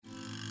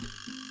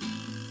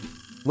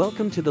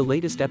Welcome to the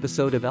latest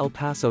episode of El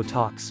Paso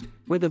Talks,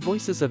 where the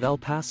voices of El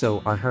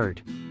Paso are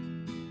heard.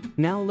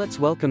 Now let's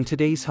welcome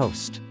today's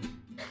host.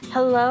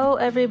 Hello,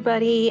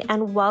 everybody,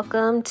 and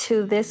welcome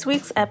to this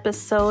week's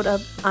episode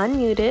of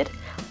Unmuted.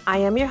 I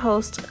am your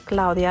host,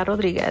 Claudia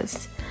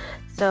Rodriguez.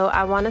 So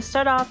I want to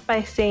start off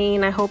by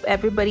saying I hope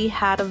everybody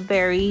had a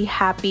very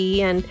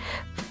happy and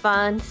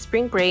fun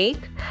spring break.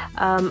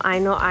 I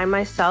know I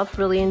myself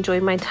really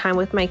enjoyed my time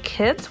with my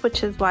kids,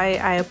 which is why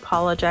I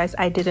apologize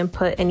I didn't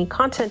put any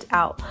content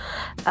out.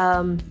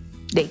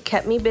 They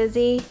kept me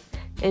busy,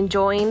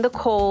 enjoying the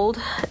cold,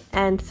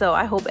 and so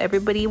I hope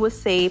everybody was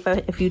safe.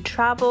 If you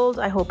traveled,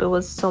 I hope it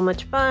was so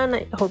much fun.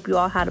 I hope you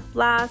all had a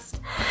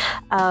blast.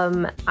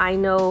 I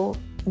know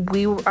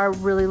we were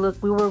really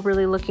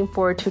looking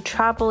forward to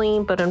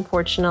traveling, but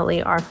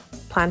unfortunately our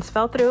plans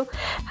fell through.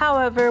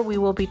 However, we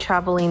will be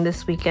traveling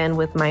this weekend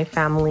with my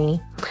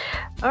family.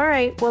 All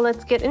right, well,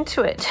 let's get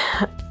into it.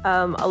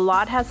 A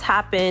lot has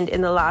happened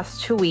in the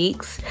last 2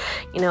 weeks.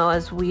 You know,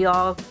 as we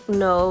all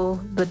know,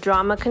 the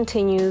drama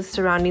continues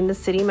surrounding the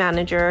city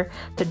manager.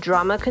 The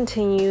drama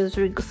continues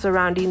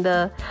surrounding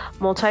the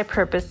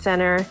multi-purpose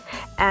center.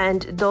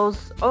 And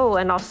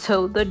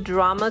also the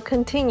drama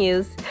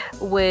continues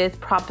with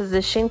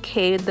Proposition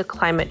K, the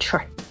climate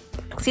charter.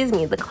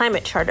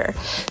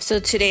 So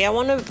today I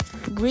want to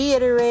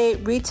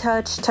reiterate,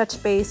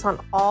 touch base on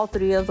all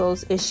three of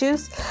those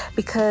issues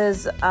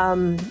because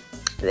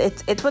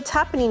it's what's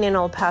happening in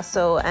El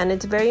Paso, and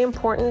it's very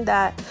important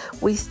that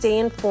we stay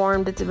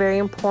informed. It's very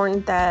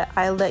important that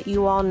I let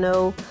you all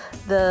know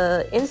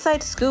the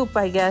inside scoop,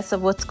 I guess,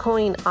 of what's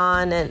going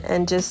on.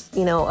 And just,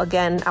 you know,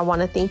 again, I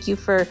want to thank you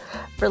for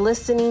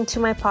listening to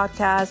my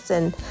podcast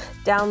and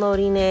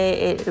downloading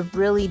it. It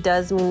really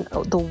does mean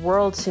the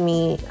world to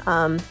me.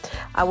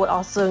 I would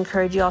also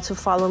encourage you all to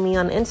follow me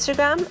on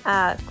Instagram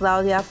at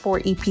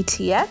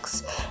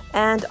Claudia4EPTX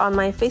and on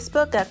my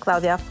Facebook at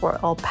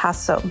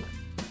Claudia4El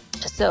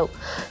So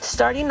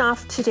starting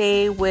off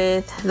today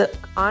with the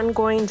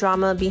ongoing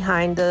drama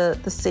behind the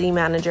city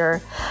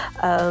manager.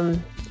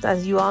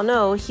 As you all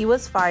know, he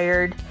was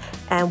fired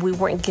and we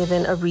weren't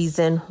given a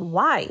reason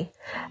why.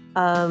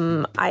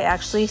 I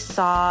actually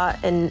saw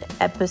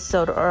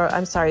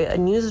a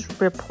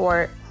news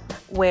report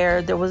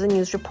where there was a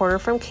news reporter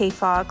from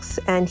KFOX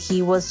and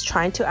he was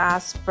trying to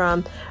ask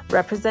from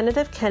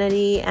Representative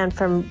Kennedy and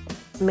from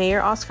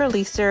Mayor Oscar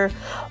Leeser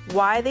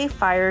why they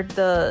fired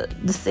the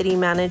city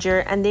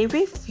manager, and they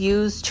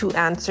refused to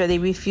answer. They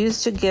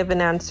refused to give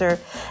an answer.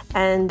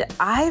 And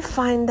I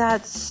find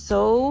that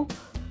so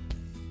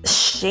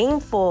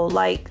shameful.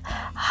 Like,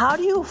 how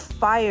do you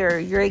fire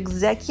your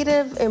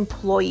executive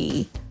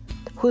employee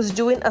who's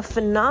doing a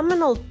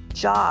phenomenal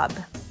job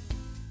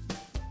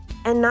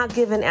and not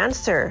give an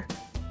answer?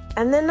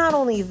 And then not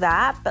only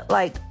that, but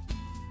like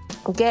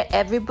get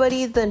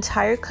everybody, the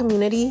entire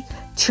community,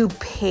 to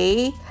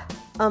pay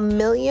 $1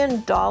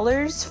 million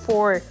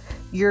for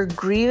your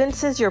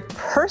grievances, your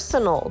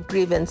personal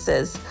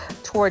grievances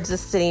towards the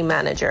city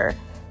manager.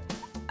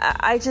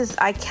 I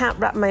can't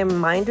wrap my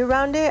mind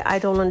around it. I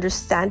don't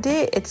understand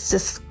it. It's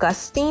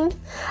disgusting.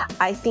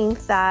 I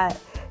think that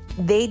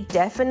they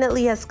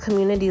definitely, as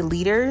community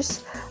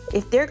leaders,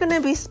 if they're going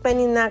to be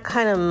spending that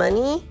kind of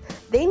money,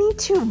 they need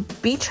to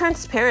be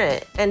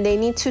transparent and they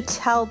need to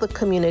tell the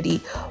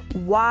community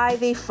why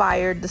they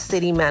fired the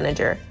city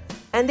manager.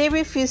 And they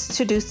refused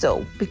to do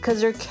so because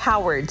they're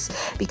cowards,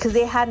 because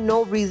they had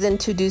no reason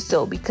to do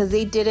so, because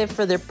they did it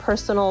for their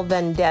personal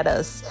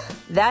vendettas.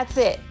 That's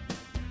it.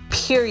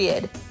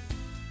 Period.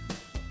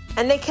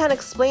 And they can't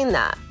explain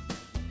that.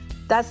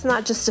 That's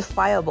not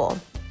justifiable.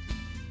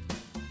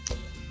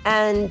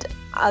 And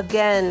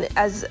again,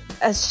 as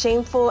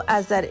shameful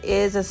as that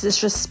is, as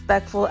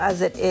disrespectful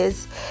as it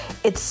is,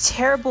 it's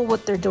terrible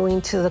what they're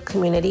doing to the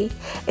community.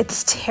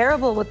 It's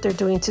terrible what they're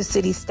doing to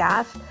city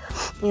staff.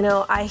 You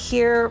know, I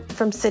hear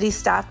from city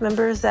staff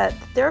members that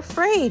they're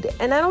afraid,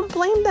 and I don't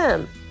blame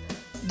them.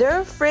 They're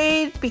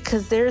afraid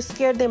because they're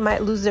scared they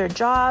might lose their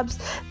jobs.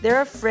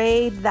 They're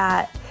afraid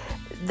that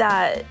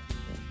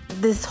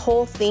this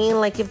whole thing,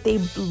 like if they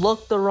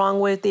look the wrong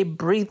way, if they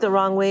breathe the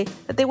wrong way,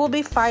 that they will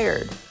be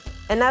fired.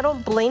 And I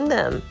don't blame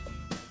them,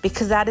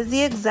 because that is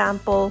the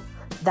example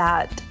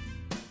that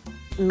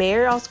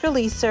Mayor Oscar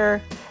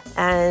Leeser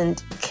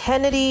and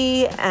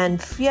Kennedy and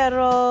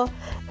Fierro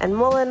and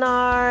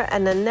Molinar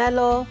and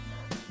Anello,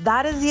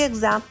 that is the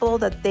example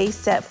that they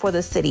set for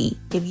the city.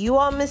 If you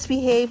all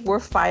misbehave, we're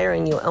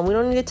firing you, and we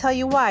don't need to tell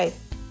you why.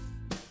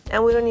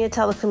 And we don't need to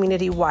tell the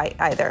community why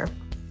either.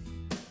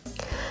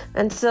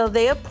 And so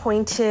they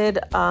appointed,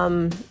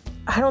 I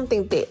don't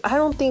think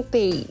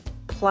they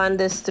planned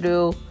this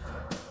through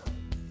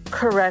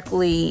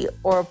correctly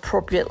or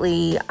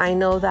appropriately. I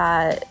know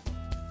that,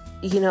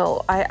 you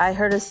know, I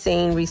heard a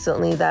saying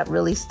recently that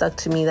really stuck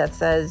to me that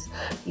says,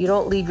 you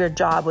don't leave your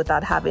job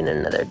without having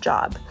another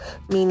job,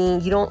 meaning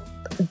you don't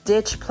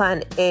ditch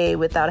plan A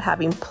without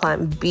having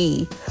plan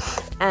B.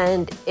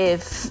 And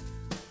if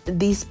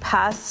these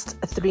past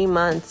 3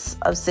 months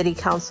of city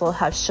council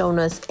have shown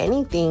us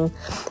anything,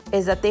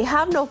 is that they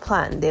have no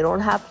plan. They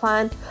don't have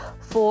plan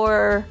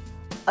for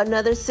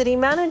another city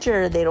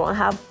manager. They don't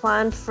have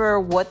plan for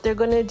what they're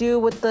going to do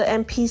with the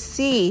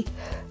NPC.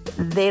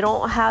 They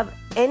don't have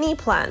any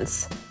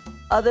plans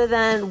other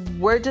than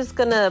we're just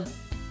going to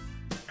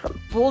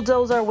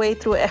bulldoze our way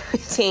through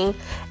everything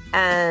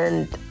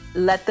and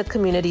let the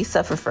community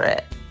suffer for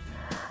it.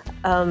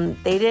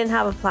 They didn't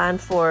have a plan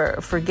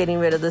for getting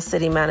rid of the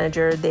city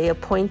manager. They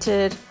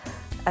appointed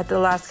at the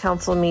last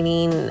council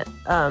meeting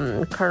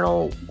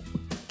Colonel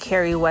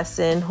Kerry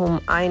Wesson,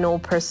 whom I know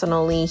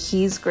personally.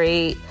 He's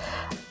great.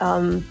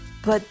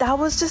 But that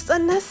was just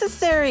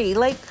unnecessary.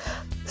 Like,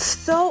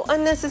 so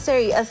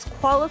unnecessary. As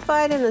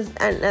qualified and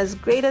as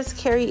great as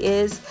Kerry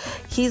is,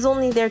 he's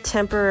only there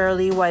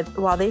temporarily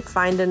while they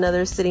find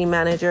another city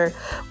manager,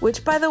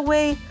 which, by the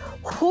way,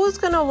 who's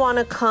going to want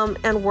to come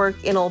and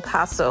work in El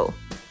Paso?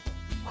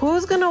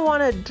 Who's going to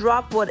want to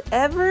drop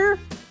whatever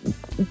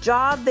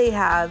job they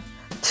have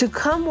to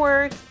come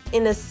work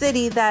in a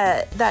city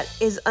that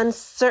is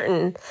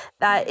uncertain,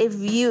 that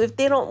if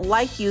they don't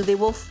like you, they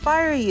will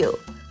fire you?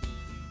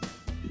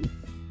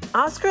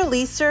 Oscar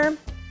Leeser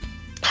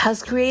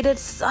has created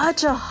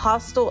such a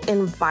hostile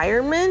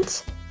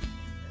environment,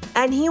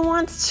 and he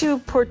wants to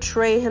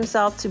portray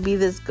himself to be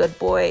this good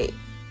boy.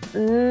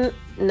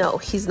 No,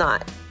 he's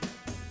not.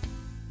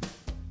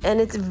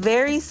 And it's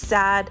very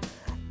sad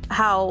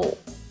how,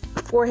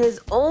 for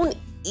his own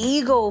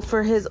ego,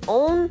 for his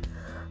own,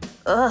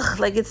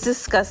 it's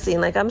disgusting.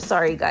 Like, I'm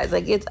sorry, guys.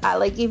 Like,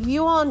 if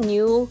you all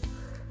knew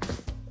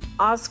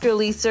Oscar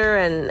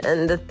Leeser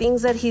and the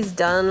things that he's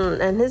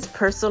done and his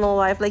personal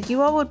life, like,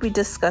 you all would be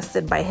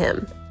disgusted by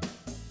him.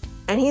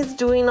 And he's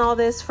doing all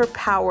this for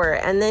power,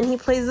 and then he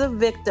plays a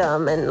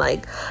victim and,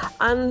 like,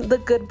 I'm the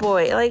good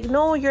boy. Like,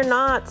 no, you're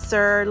not,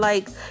 sir.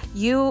 Like,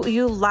 you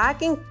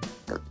lack in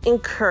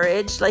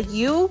courage. Like,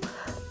 you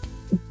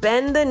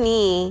bend the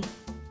knee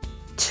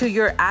to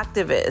your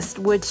activists,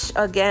 which,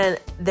 again,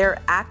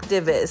 they're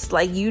activists.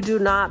 Like, you do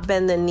not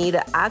bend the knee to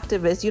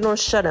activists. You don't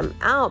shut them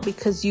out,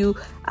 because you,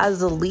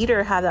 as a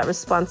leader, have that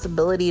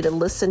responsibility to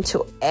listen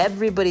to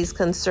everybody's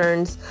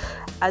concerns,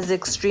 as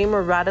extreme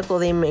or radical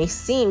they may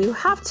seem. You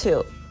have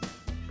to,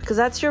 because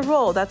that's your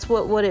role. That's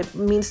what it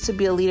means to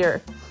be a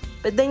leader.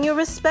 But then you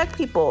respect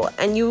people,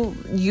 and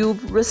you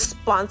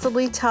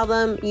responsibly tell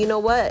them, you know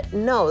what?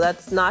 No,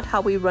 that's not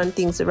how we run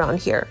things around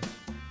here.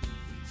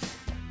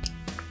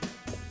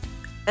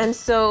 And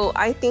so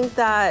I think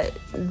that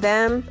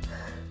them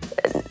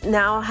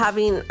now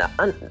having,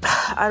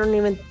 I don't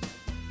even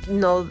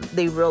know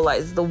they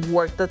realize the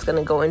work that's going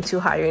to go into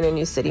hiring a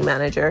new city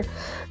manager.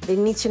 They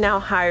need to now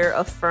hire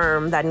a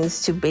firm that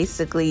needs to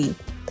basically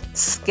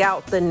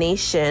scout the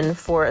nation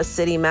for a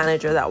city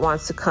manager that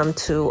wants to come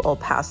to El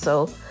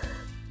Paso.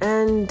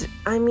 And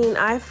I mean,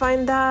 I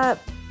find that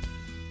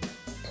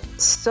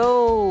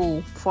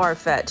so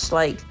far-fetched.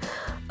 Like,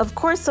 of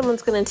course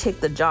someone's going to take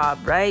the job,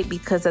 right?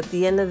 Because at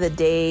the end of the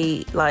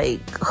day, like,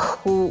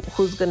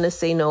 who's going to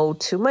say no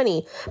to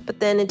money? But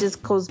then it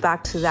just goes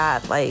back to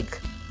that,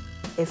 like,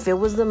 if it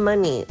was the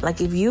money,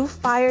 like, if you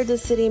fired the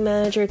city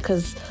manager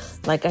because,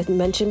 like I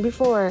mentioned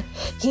before,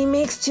 he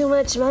makes too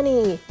much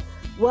money,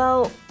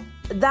 well,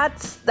 that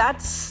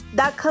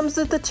comes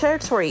with the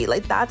territory.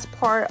 Like, that's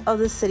part of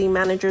the city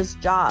manager's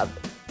job.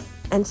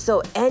 And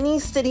so any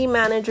city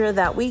manager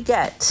that we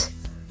get,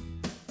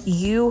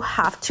 you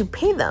have to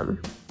pay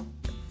them,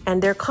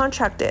 and they're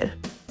contracted.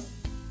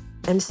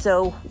 And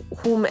so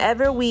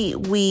whomever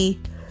we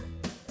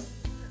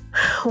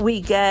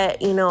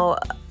get, you know,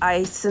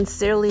 I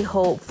sincerely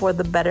hope for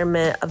the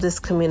betterment of this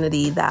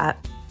community.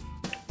 That,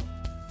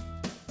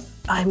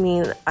 I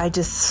mean,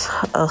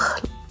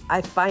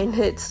 I find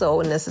it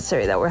so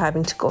unnecessary that we're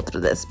having to go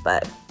through this,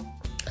 but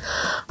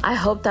I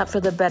hope that for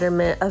the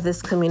betterment of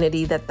this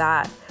community,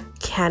 that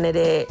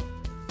candidate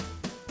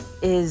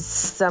is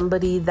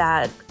somebody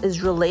that is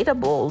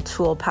relatable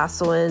to El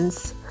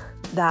Pasoans,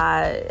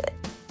 that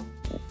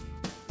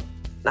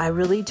I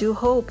really do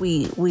hope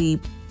we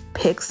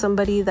pick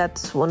somebody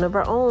that's one of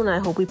our own. I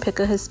hope we pick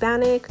a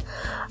Hispanic.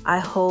 I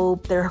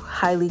hope they're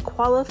highly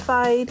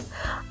qualified.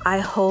 I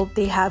hope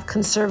they have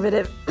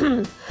conservative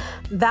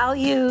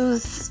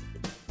values.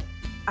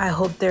 I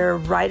hope they're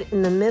right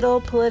in the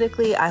middle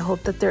politically. I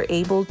hope that they're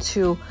able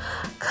to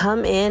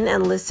come in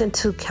and listen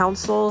to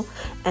council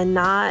and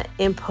not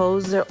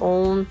impose their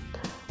own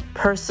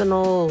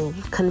personal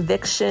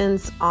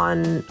convictions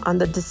on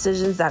the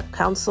decisions that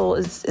council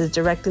is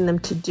directing them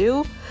to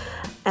do.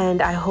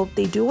 And I hope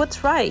they do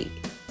what's right.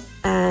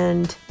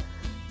 And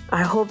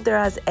I hope they're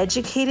as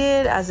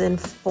educated, as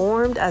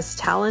informed, as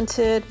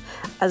talented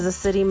as the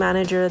city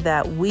manager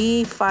that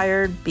we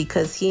fired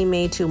because he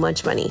made too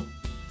much money.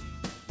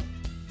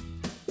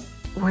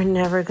 We're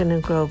never going to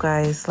grow,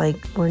 guys. Like,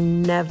 we're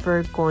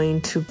never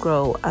going to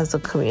grow as a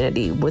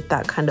community with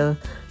that kind of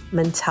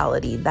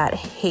mentality, that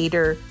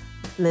hater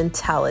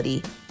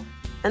mentality.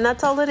 And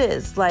that's all it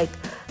is. Like,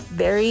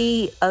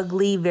 very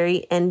ugly,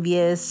 very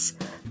envious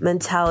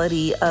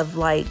mentality of,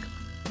 like,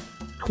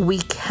 we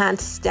can't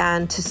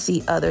stand to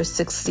see others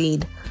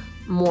succeed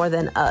more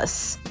than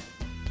us.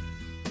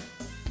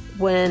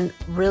 when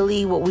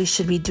really what we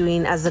should be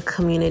doing as a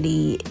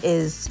community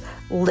is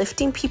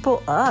lifting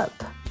people up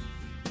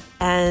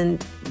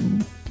and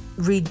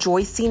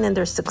rejoicing in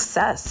their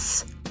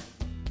success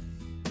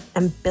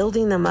and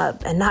building them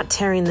up and not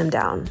tearing them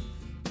down.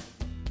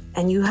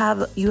 And you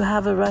have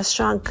a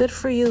restaurant, good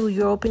for you.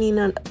 You're opening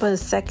up a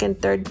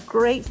second, third,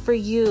 great for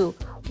you.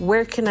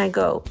 Where can I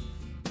go?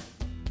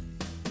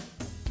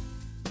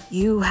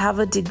 You have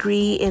a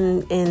degree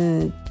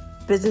in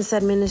business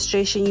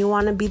administration. You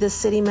want to be the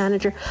city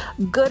manager.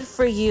 Good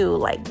for you.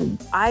 Like,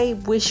 I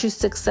wish you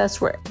success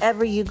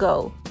wherever you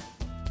go.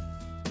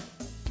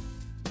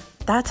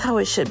 That's how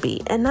it should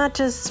be. And not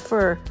just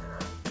for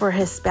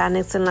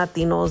Hispanics and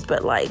Latinos,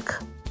 but like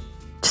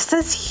just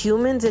as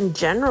humans in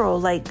general.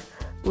 Like,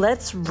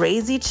 let's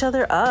raise each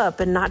other up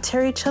and not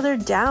tear each other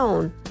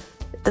down.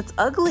 That's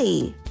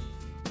ugly.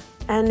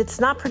 And it's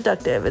not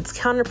productive. It's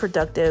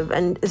counterproductive.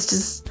 And it's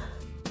just,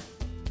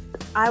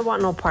 I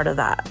want no part of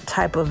that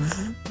type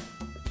of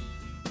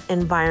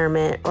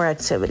environment or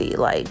activity.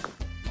 Like,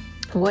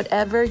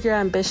 whatever your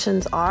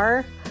ambitions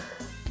are,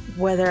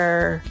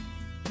 whether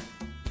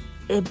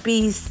it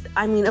be,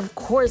 I mean, of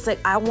course, like,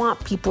 I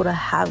want people to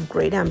have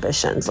great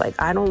ambitions. Like,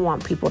 I don't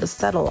want people to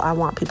settle. I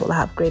want people to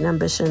have great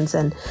ambitions.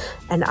 And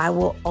I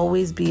will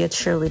always be a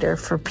cheerleader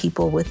for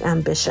people with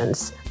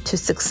ambitions to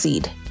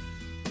succeed.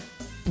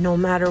 No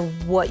matter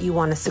what you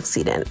want to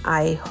succeed in.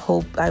 I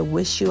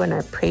wish you and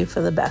I pray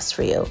for the best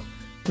for you.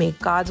 May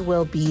God's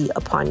will be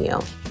upon you.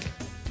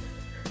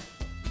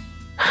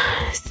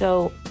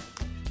 So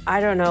I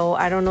don't know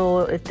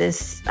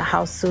if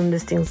how soon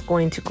this thing's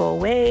going to go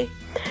away.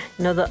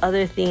 You know, the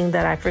other thing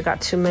that I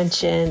forgot to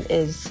mention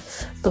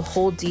is the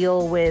whole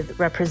deal with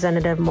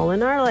Representative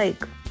Molinar.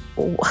 Like,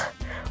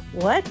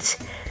 what?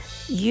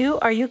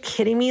 Are you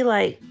kidding me?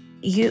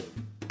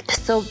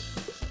 So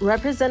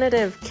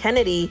Representative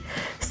Kennedy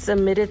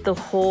submitted the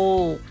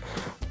whole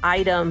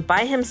item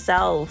by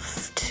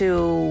himself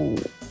to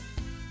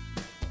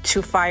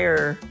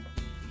fire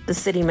the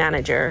city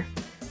manager.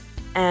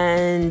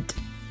 And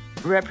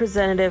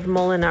Representative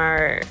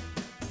Molinar,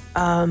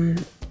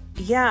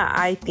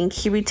 I think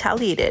he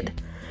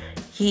retaliated.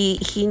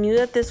 He knew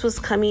that this was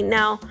coming.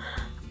 Now,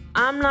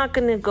 I'm not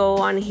going to go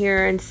on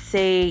here and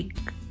say,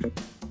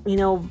 you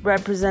know,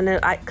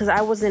 Representative, because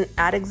I wasn't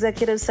at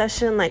executive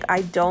session. Like,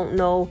 I don't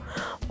know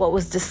what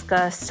was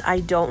discussed.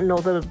 I don't know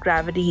the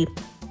gravity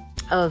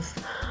of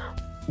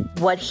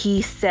what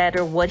he said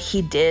or what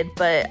he did,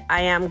 but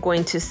I am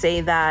going to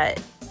say that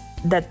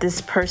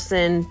this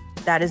person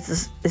that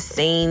is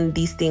saying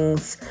these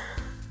things,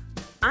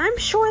 I'm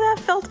sure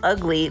that felt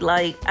ugly.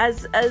 Like,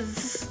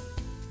 as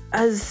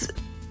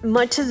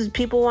much as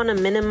people want to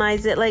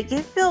minimize it, like,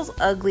 it feels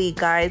ugly,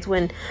 guys,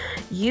 when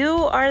you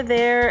are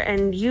there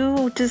and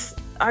you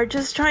are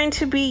just trying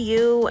to be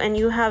you and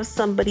you have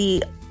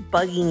somebody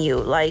bugging you.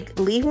 Like,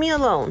 leave me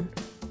alone.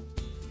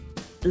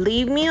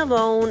 Leave me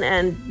alone,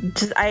 and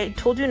just, I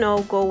told you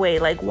no, go away.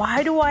 Like,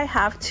 why do I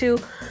have to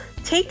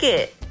take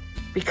it?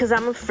 Because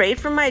I'm afraid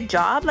for my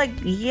job? Like,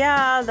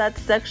 yeah,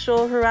 that's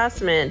sexual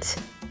harassment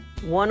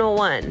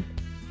 101.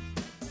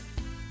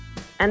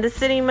 And the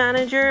city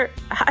manager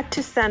had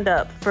to stand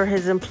up for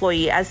his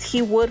employee, as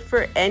he would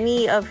for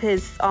any of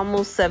his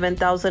almost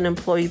 7,000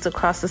 employees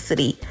across the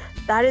city.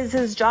 That is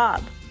his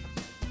job.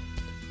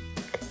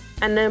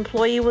 And the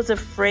employee was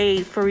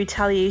afraid for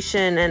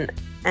retaliation,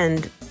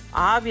 and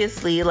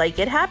obviously, like,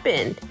 it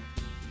happened.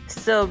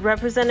 So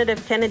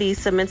Representative Kennedy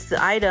submits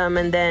the item,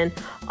 and then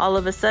all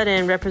of a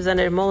sudden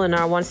Representative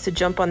Molinar wants to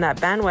jump on that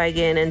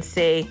bandwagon and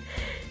say,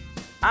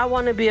 I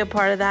want to be a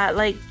part of that.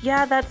 Like,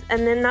 yeah,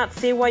 and then not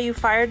say why you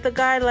fired the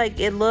guy. Like,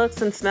 it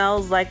looks and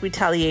smells like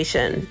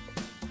retaliation.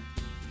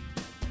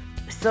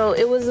 So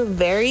it was a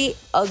very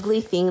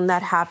ugly thing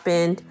that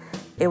happened.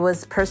 It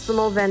was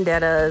personal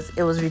vendettas.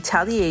 It was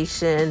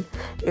retaliation.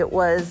 It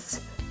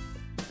was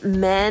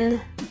men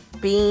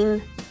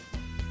being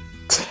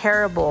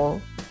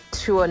terrible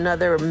to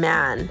another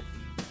man.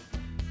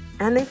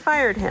 And they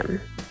fired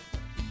him.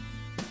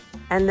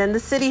 And then the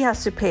city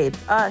has to pay,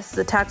 us,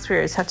 the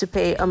taxpayers, have to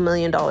pay $1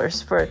 million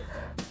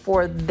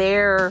for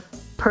their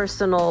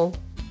personal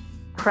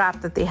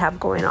crap that they have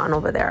going on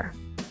over there.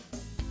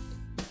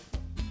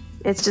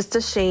 It's just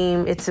a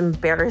shame. It's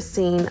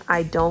embarrassing.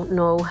 I don't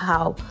know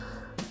how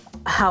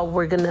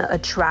we're going to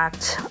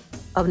attract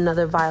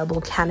another viable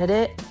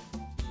candidate,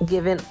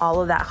 given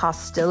all of that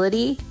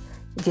hostility,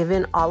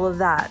 given all of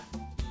that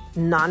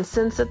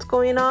nonsense that's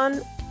going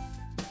on.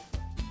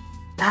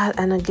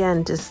 And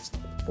again, just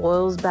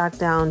boils back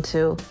down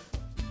to,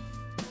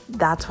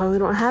 that's why we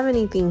don't have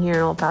anything here in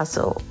El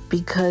Paso,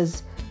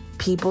 because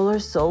people are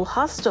so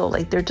hostile.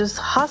 Like, they're just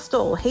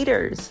hostile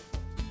haters.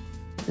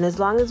 And as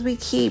long as we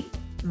keep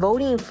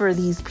voting for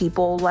these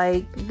people,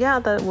 like, yeah,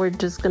 that we're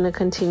just going to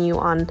continue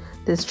on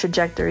this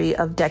trajectory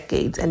of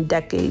decades and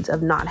decades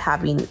of not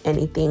having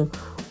anything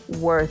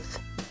worth,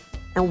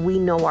 and we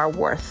know our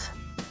worth.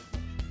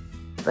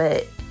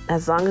 But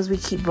as long as we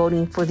keep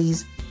voting for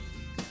these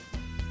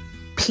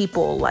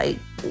people, like,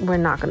 we're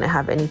not going to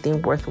have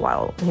anything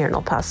worthwhile here in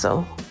El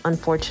Paso,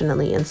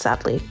 unfortunately and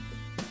sadly.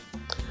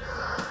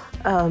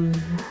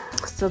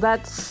 So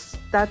that's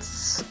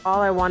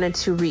all I wanted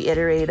to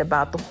reiterate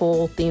about the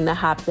whole thing that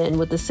happened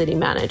with the city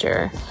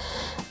manager.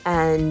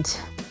 And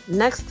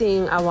next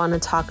thing I want to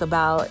talk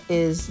about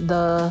is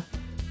the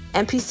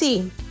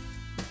NPC.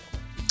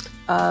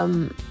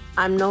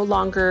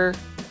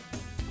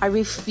 I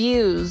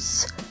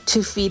refuse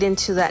to feed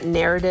into that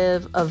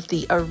narrative of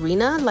the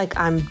arena. Like,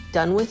 I'm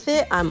done with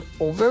it. I'm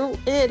over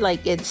it.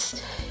 Like,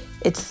 it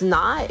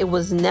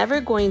was never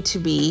going to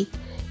be.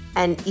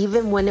 And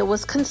even when it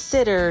was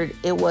considered,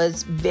 it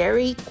was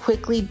very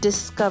quickly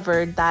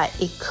discovered that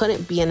it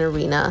couldn't be an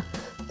arena,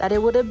 that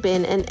it would have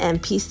been an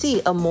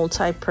MPC, a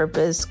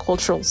multi-purpose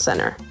cultural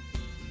center.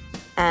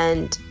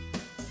 And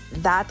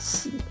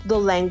that's the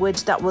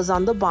language that was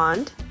on the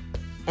bond.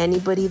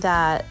 Anybody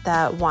that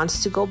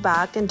wants to go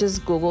back and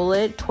just Google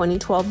it,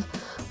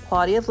 2012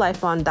 Quality of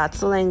Life Bond, that's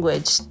the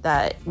language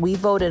that we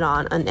voted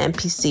on, an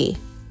MPC.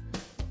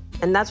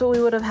 And that's what we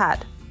would have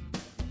had.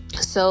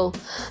 So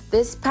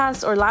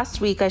last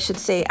week, I should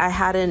say, I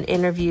had an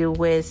interview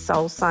with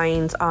Saul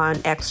Saenz on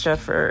Extra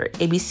for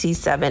ABC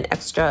 7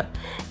 Extra.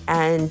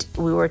 And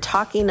we were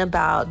talking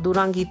about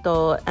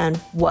Duranguito and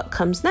what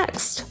comes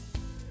next.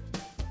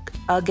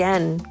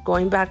 Again,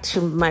 going back to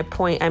my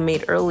point I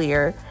made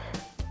earlier,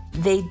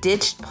 they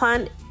ditched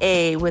plan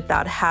A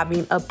without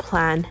having a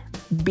plan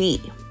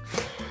B.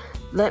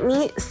 Let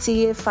me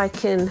see if I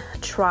can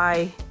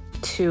try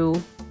to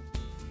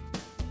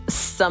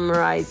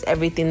summarize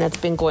everything that's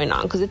been going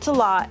on, because it's a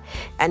lot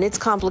and it's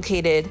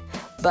complicated,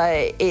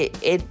 but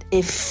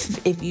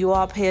if you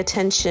all pay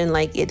attention,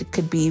 like, it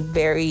could be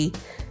very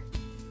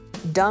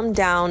dumbed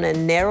down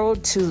and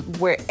narrowed to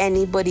where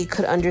anybody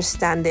could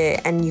understand it.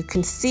 And you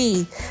can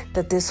see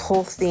that this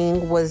whole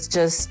thing was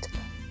just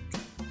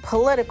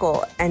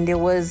political, and it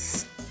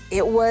was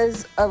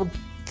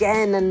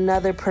again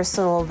another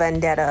personal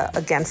vendetta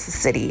against the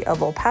city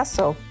of El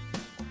Paso.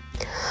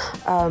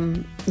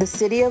 The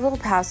city of El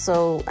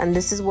Paso, and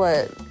this is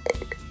what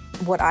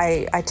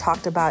I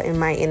talked about in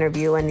my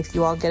interview, and if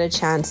you all get a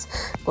chance,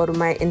 go to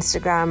my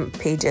Instagram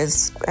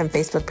pages and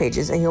Facebook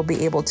pages, and you'll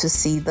be able to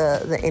see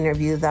the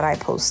interview that I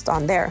post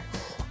on there.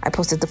 I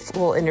posted the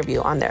full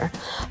interview on there.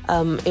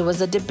 It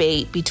was a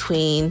debate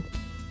between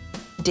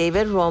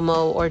David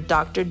Romo, or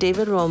Dr.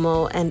 David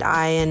Romo, and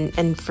I,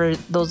 and for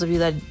those of you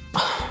that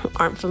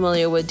aren't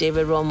familiar with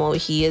David Romo,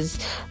 he is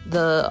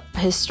the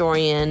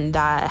historian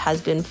that has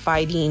been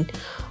fighting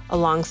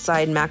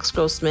alongside Max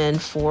Grossman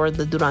for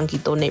the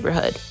Duranguito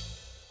neighborhood.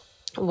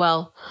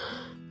 Well,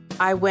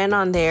 I went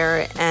on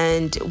there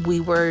and we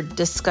were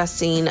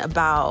discussing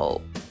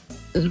about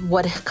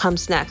what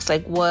comes next.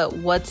 Like,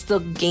 what's the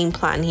game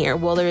plan here?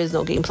 Well, there is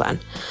no game plan.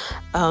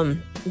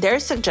 Their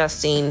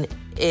suggestion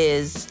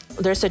is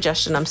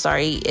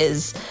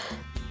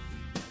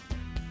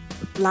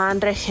Plan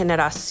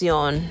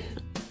Regeneración,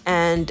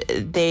 and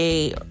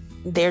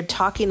they're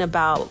talking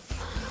about,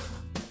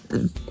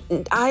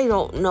 I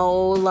don't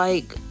know,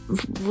 like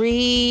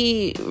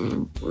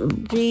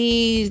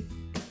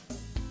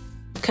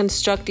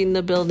reconstructing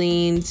the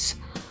buildings,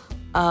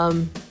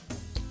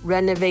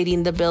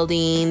 renovating the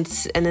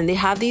buildings, and then they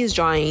have these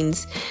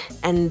drawings,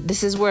 and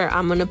this is where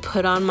I'm gonna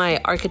put on my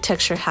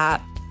architecture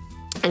hat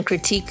and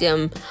critique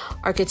them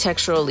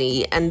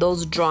architecturally. And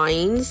those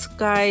drawings,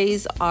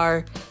 guys,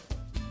 are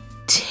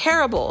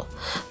terrible.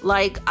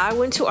 Like, I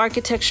went to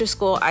architecture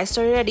school. I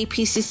started at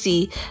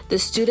EPCC. The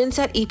students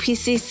at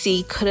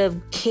EPCC could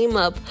have came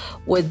up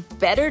with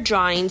better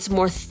drawings,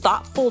 more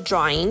thoughtful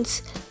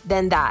drawings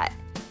than that.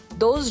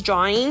 Those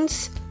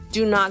drawings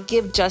do not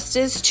give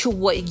justice to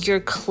what your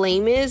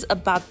claim is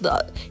about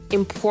the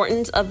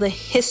importance of the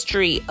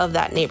history of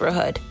that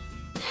neighborhood.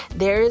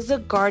 There is a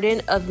garden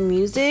of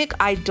music.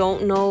 I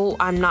don't know.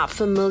 I'm not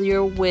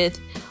familiar with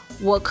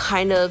what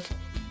kind of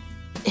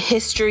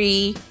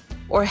history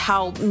or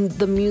how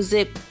the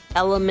music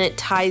element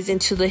ties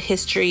into the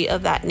history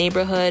of that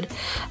neighborhood.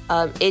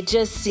 It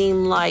just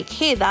seemed like,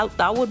 hey,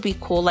 that would be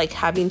cool, like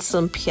having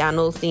some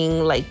piano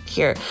thing like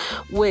here,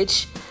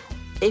 which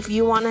if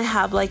you want to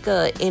have like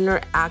a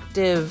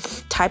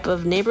interactive type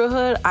of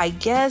neighborhood, I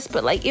guess,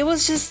 but like it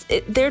was just,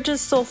 they're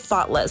just so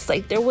thoughtless.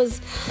 Like there's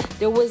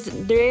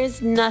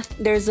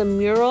a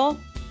mural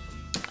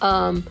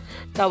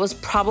that was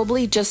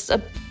probably just a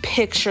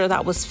picture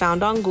that was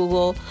found on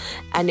Google,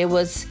 and it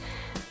was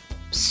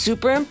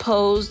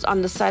superimposed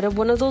on the side of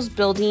one of those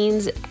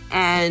buildings,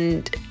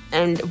 and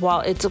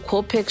while it's a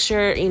cool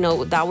picture, you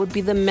know, that would be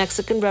the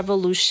Mexican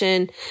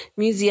Revolution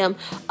Museum.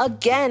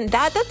 Again,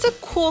 that's a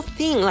cool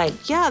thing.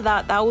 Like, yeah,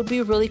 that would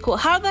be really cool.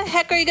 How the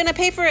heck are you gonna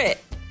pay for it?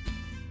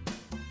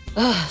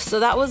 So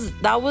that was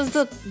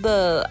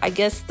the I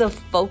guess the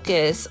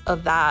focus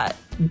of that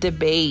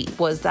debate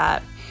was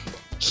that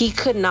he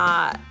could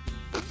not,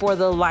 for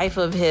the life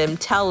of him,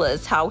 tell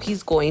us how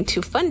he's going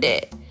to fund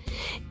it.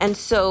 And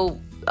so,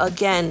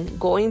 again,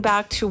 going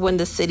back to when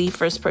the city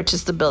first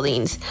purchased the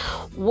buildings,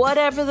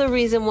 whatever the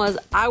reason was,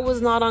 I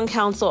was not on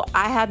council.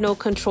 I had no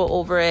control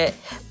over it.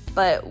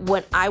 But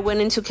when I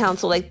went into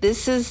council, like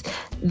this was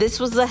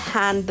the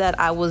hand that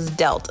I was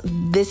dealt.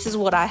 This is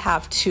what I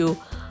have to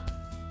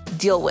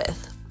deal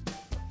with.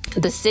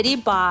 The city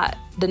bought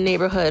the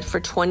neighborhood for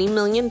 $20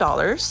 million,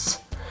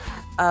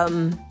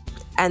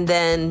 and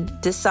then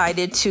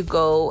decided to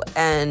go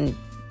and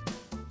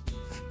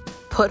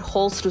put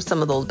holes through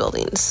some of those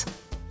buildings.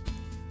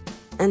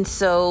 And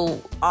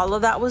so all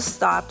of that was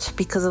stopped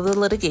because of the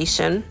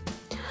litigation.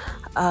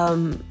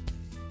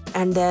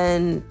 And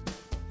then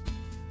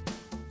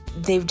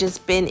they've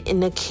just been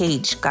in a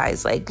cage,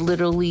 guys. Like,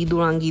 literally,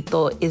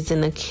 Duranguito is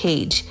in a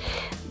cage.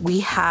 We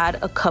had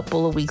a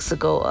couple of weeks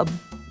ago,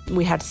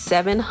 we had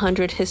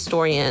 700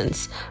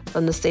 historians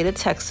from the state of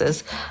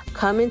Texas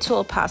come into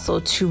El Paso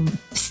to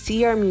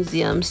see our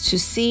museums, to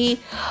see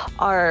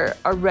our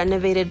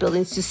renovated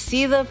buildings, to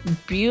see the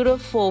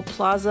beautiful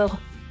Plaza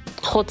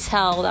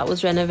Hotel that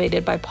was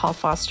renovated by Paul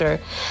Foster,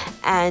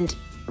 and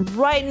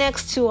right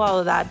next to all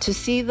of that, to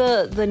see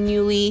the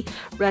newly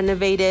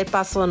renovated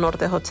Paso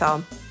Norte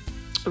Hotel.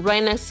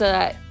 Right next to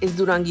that is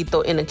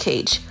Duranguito in a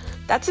cage.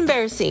 That's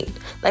embarrassing.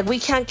 Like, we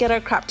can't get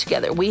our crap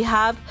together. We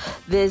have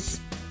this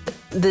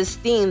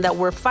thing that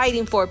we're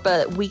fighting for,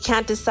 but we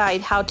can't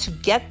decide how to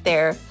get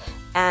there,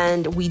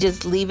 and we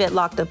just leave it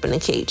locked up in a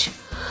cage.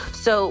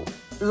 So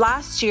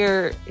last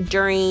year,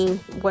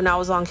 when I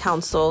was on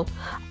council,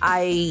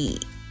 I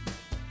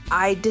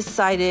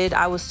decided,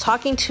 I was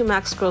talking to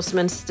Max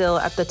Grossman still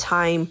at the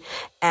time,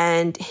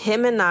 and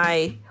him and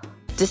I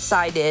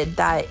decided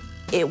that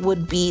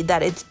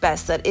it's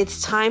best, that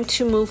it's time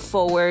to move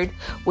forward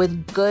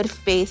with good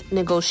faith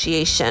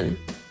negotiation.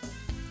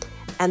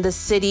 And the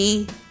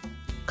city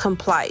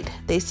complied.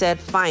 They said,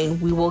 fine,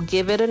 we will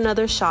give it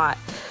another shot.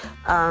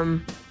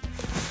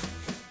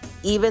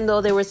 Even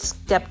though they were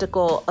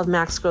skeptical of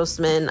Max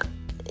Grossman,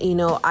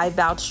 I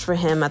vouched for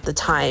him at the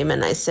time,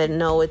 and I said,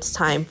 no, it's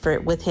time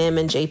with him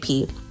and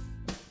JP.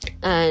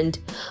 And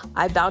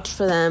I vouched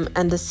for them,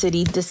 and the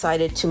city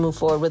decided to move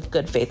forward with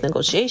good faith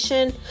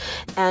negotiation.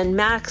 And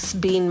Max,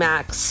 being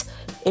Max,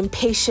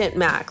 impatient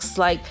Max,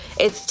 like,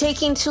 it's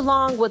taking too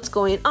long, what's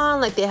going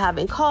on, like, they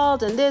haven't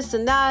called and this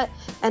and that.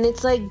 And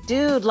it's like,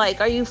 dude,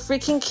 like, are you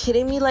freaking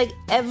kidding me? Like,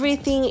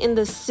 everything in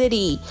the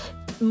city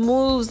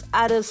moves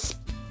at a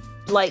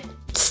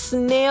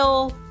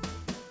snail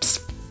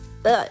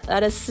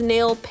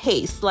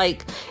pace.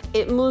 Like,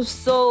 it moves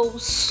so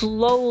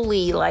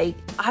slowly. Like,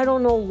 I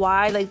don't know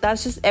why. Like,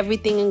 that's just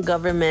everything in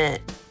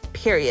government,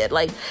 period.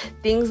 Like,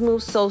 things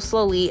move so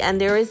slowly, and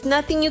there is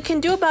nothing you can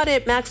do about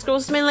it, Max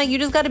Grossman. Like, you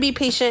just got to be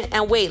patient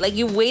and wait. Like,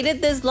 you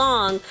waited this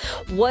long.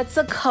 What's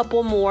a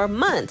couple more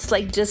months?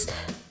 Like, just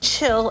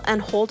chill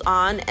and hold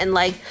on, and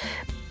like,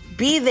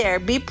 be there,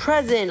 be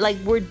present. Like,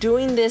 we're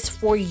doing this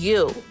for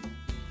you.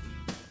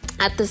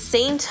 At the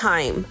same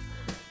time,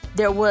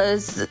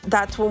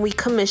 that's when we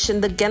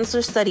commissioned the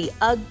Gensler study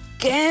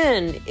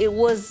again. It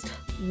was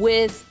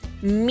with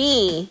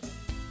me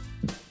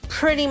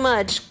pretty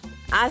much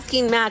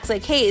asking Max,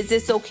 like, hey, is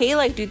this okay?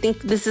 Like, do you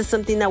think this is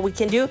something that we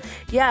can do?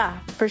 Yeah,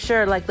 for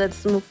sure. Like,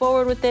 let's move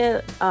forward with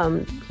it.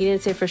 He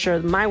didn't say for sure,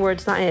 my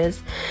words, not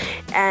his.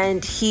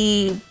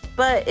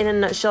 But in a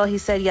nutshell, he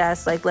said,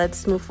 yes, like,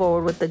 let's move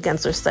forward with the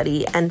Gensler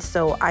study. And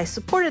so I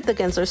supported the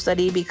Gensler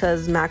study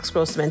because Max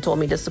Grossman told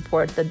me to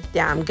support the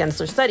damn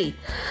Gensler study.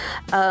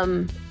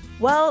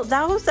 Well,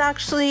 that was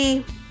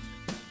actually,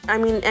 I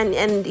mean,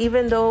 and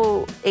even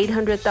though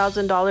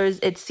 $800,000,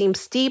 it seems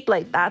steep,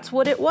 like, that's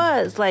what it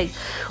was. Like,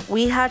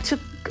 we had to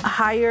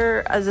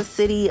hire, as a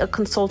city, a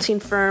consulting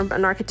firm,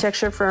 an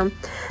architecture firm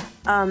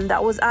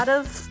that was out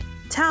of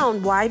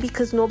town. Why?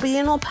 Because nobody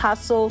in El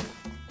Paso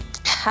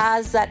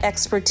has that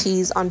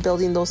expertise on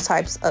building those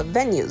types of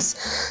venues.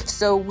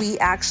 So we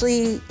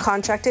actually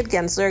contracted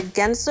Gensler.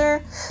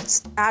 Gensler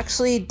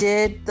actually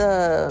did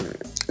the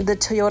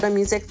Toyota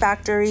Music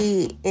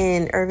Factory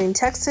in Irving,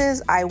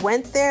 Texas. I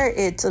went there.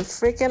 It's a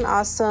freaking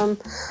awesome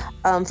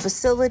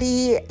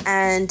facility,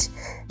 and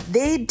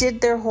they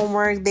did their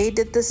homework. They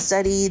did the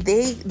study.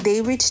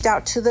 They reached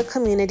out to the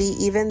community,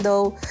 even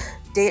though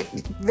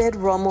David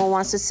Romo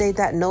wants to say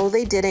that no,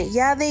 they didn't.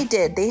 Yeah, they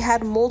did. They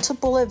had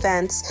multiple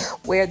events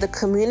where the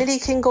community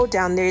can go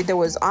down there. There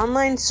was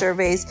online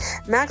surveys.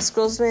 Max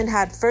Grossman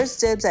had first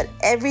dibs at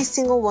every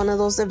single one of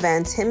those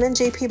events. Him and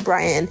JP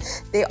Bryan.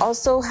 They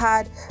also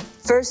had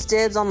first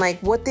dibs on like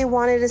what they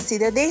wanted to see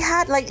there. They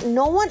had like,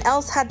 no one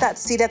else had that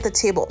seat at the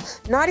table.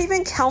 Not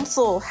even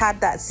council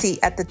had that seat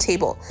at the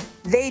table.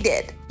 They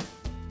did.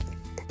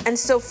 And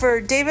so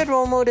for David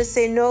Romo to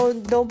say, no,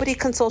 nobody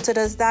consulted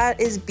us, that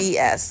is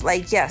BS.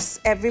 Like, yes,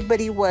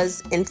 everybody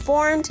was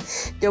informed.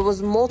 There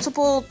was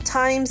multiple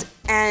times,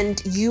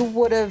 and you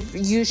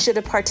should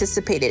have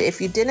participated. If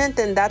you didn't,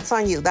 then that's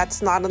on you.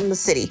 That's not on the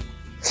city.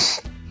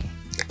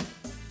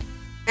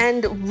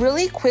 And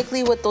really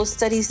quickly, what those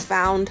studies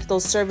found,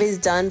 those surveys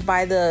done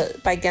by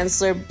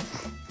Gensler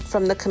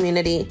from the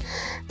community,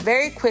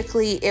 very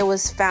quickly it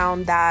was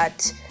found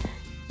that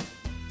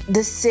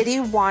the city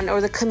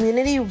the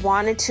community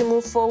wanted to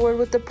move forward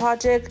with the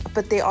project,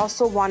 but they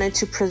also wanted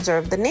to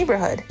preserve the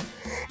neighborhood.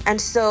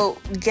 And so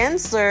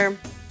Gensler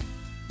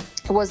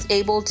was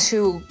able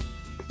to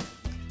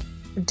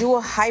do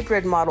a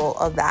hybrid model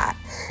of that.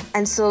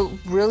 And so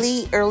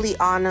really early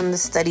on in the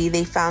study,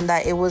 they found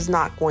that it was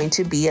not going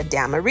to be a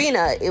dam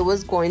arena. It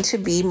was going to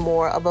be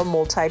more of a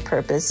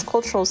multi-purpose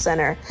cultural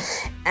center.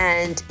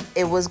 And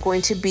it wasn't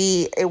going to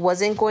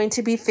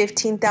be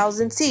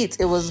 15,000 seats.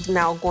 It was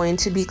now going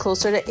to be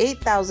closer to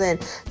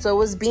 8,000. So it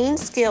was being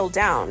scaled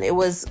down.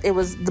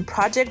 The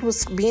project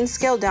was being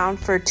scaled down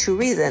for two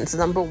reasons.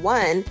 Number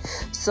one,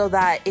 so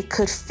that it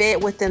could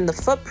fit within the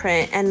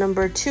footprint. And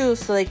number two,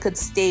 so they could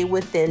stay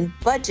within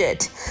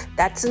budget.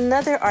 That's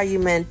another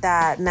argument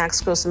that Max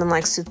Grossman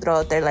likes to throw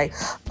out there, like,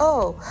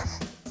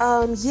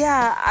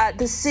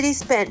 the city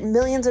spent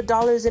millions of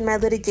dollars in my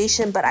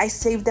litigation, but I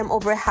saved them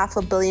over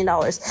 $500 million.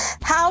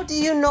 How do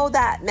you know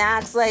that,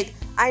 Max? Like,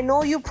 I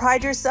know you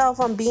pride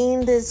yourself on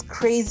being this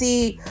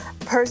crazy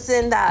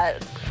person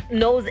that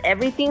knows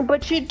everything,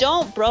 but you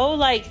don't, bro.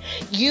 Like,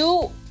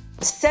 you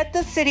set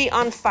the city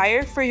on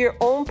fire for your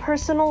own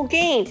personal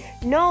gain.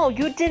 No,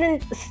 you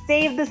didn't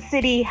save the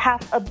city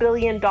 $500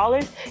 million.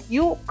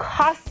 You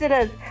costed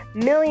us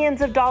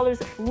millions of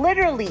dollars,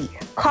 literally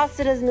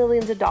costed us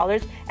millions of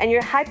dollars. And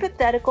your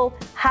hypothetical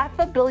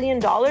 $500 million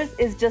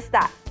is just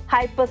that,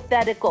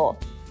 hypothetical.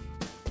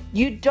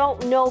 You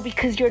don't know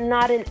because you're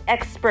not an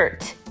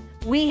expert.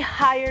 We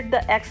hired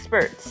the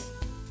experts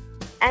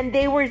and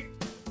they were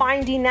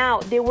finding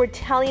out, they were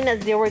telling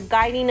us, they were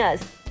guiding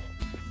us.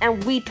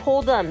 And we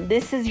told them,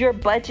 this is your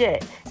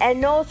budget.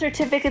 And no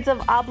certificates of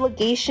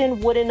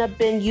obligation wouldn't have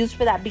been used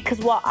for that, because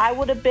while I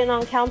was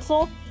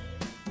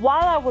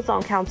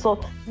on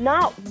council,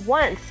 not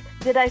once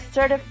did I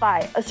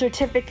certify a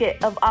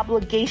certificate of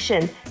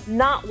obligation,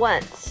 not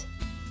once.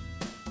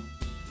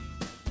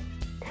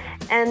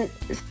 And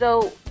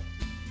so,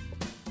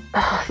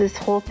 this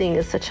whole thing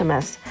is such a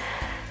mess.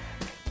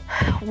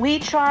 We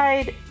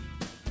tried,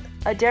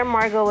 Adair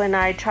Margot and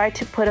I tried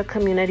to put a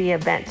community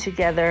event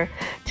together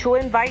to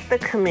invite the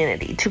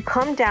community to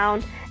come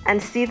down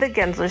and see the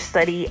Gensler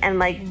study and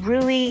like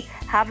really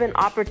have an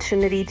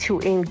opportunity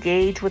to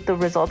engage with the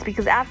results,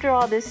 because after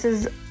all,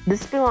 this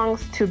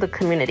belongs to the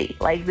community.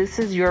 Like, this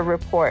is your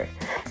report.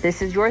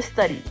 This is your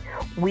study.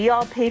 We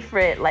all pay for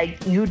it.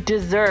 Like, you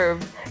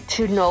deserve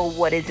to know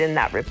what is in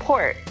that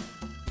report.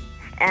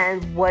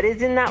 And what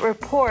is in that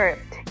report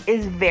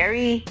is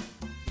very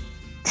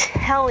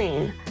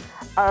telling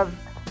of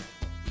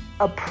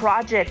a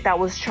project that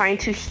was trying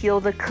to heal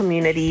the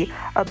community,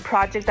 a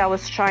project that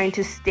was trying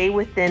to stay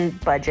within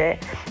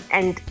budget,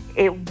 and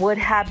it would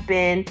have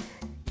been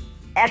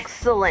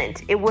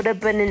excellent. It would have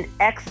been an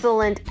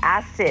excellent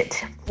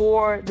asset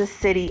for the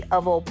city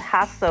of El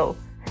Paso.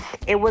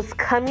 It was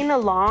coming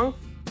along.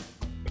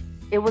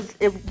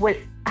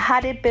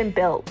 Had it been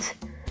built,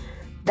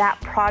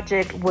 that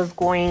project was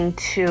going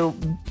to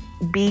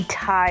be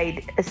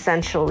tied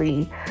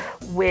essentially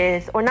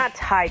with, or not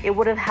tied, it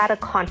would have had a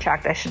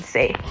contract, I should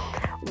say,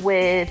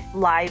 with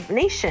Live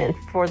Nation.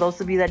 For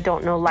those of you that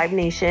don't know, Live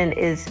Nation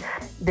is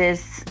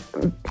this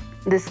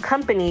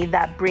company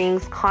that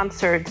brings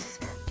concerts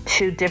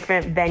to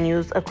different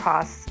venues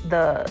across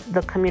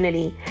the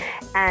community.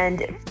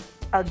 And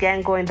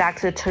again, going back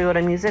to the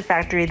Toyota Music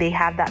Factory, they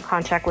have that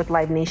contract with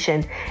Live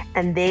Nation,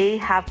 and they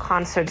have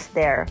concerts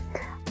there,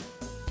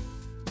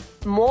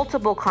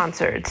 multiple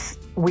concerts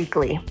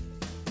weekly,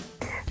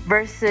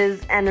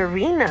 versus an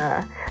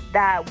arena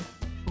that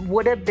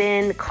would have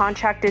been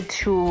contracted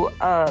to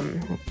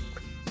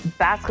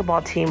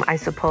basketball team, I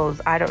suppose,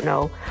 I don't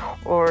know,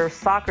 or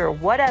soccer,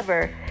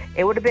 whatever.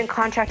 It would have been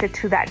contracted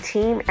to that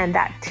team, and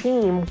that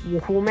team,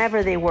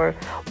 whomever they were,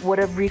 would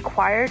have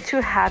required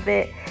to have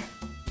it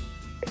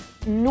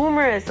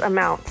numerous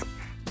amounts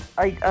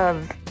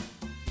of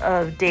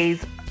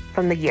days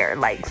from the year,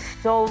 like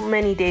so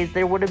many days.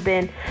 There would have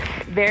been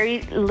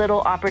very little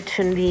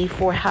opportunity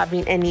for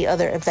having any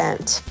other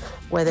event,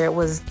 whether it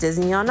was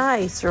Disney on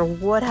Ice or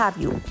what have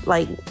you.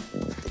 Like,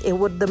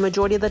 the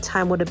majority of the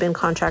time would have been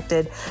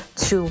contracted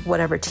to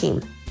whatever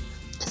team.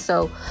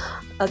 So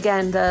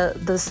again,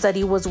 the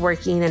study was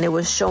working, and it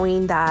was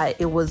showing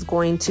that it was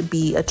going to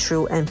be a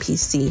true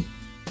NPC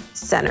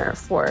center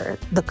for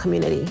the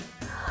community.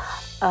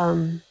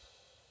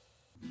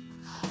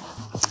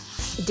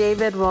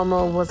 David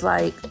Romo was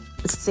like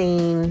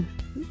saying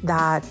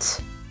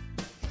that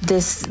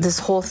this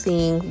whole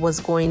thing was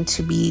going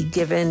to be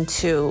given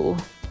to,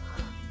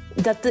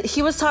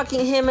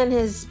 him and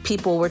his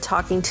people were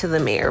talking to the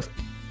mayor,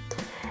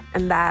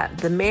 and that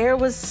the mayor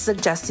was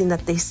suggesting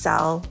that they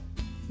sell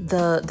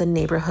the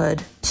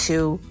neighborhood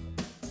to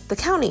the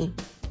county.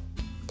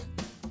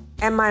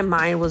 And my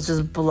mind was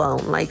just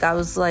blown. Like, I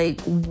was like,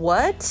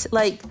 what?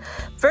 Like,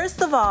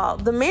 first of all,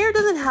 the mayor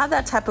doesn't have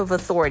that type of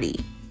authority.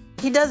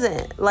 He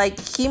doesn't. Like,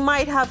 he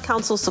might have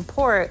council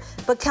support,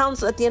 but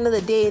council, at the end of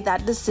the day,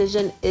 that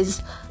decision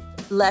is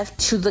left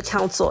to the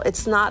council.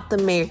 It's not the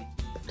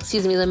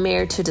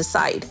mayor to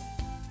decide.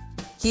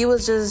 He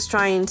was just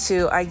trying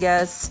to, I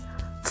guess,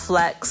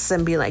 flex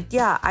and be like,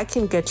 yeah, I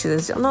can get you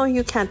this. No,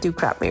 you can't do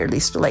crap, Mayor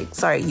Lisa. Like,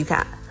 sorry, you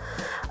can't.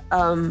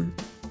 And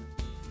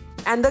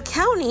the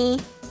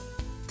county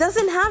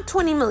doesn't have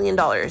 $20 million.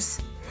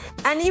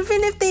 And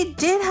even if they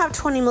did have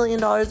 $20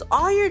 million,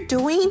 all you're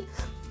doing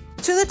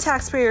to the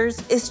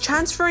taxpayers is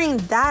transferring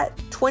that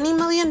 $20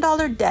 million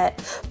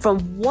debt from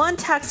one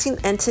taxing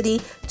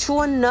entity to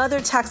another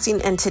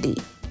taxing entity.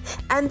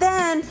 And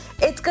then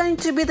it's going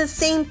to be the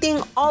same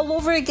thing all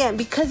over again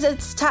because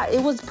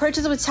it was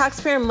purchased with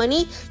taxpayer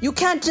money. You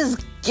can't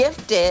just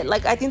gift it.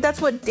 Like, I think that's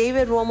what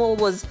David Romo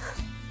was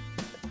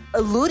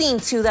alluding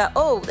to, that,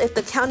 oh, if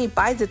the county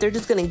buys it, they're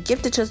just going to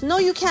gift it to us. No,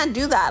 you can't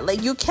do that.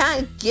 Like, you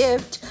can't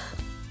gift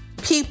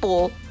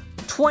people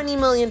 $20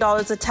 million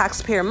of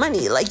taxpayer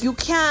money. Like, you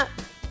can't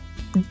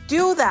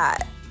do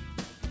that.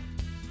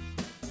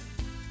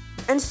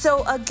 And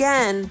so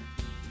again,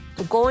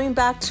 going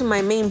back to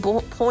my main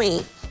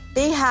point,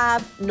 they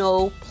have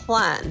no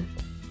plan.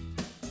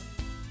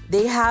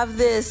 They have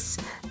this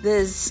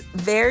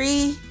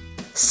very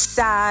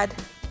sad,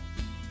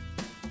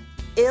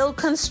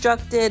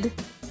 ill-constructed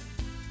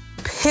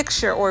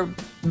picture or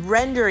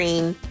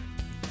rendering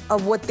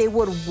of what they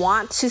would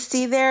want to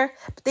see there,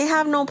 but they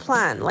have no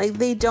plan. Like,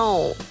 they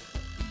don't.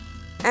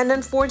 And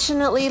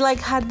unfortunately, like,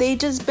 had they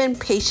just been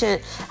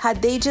patient,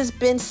 had they just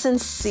been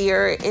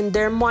sincere in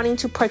their wanting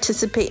to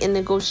participate in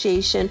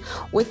negotiation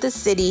with the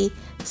city,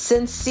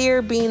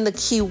 sincere being the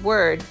key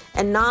word,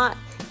 and not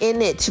in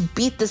it to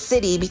beat the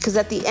city, because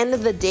at the end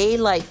of the day,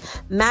 like,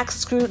 Max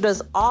screwed us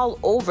all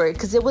over,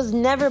 because it was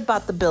never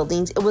about the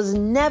buildings. It was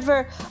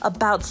never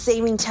about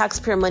saving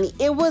taxpayer money.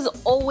 It was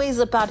always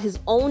about his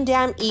own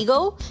damn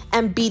ego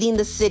and beating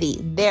the city.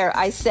 There,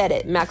 I said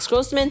it. Max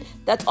Grossman,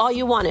 that's all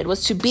you wanted,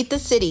 was to beat the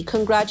city.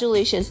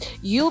 Congratulations.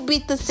 You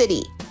beat the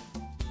city.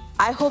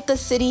 I hope the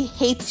city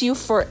hates you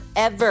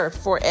forever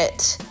for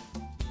it,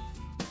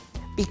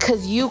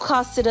 because you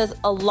costed us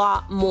a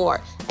lot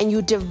more, and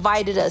you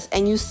divided us,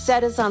 and you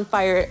set us on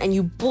fire, and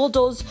you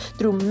bulldozed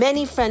through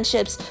many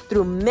friendships,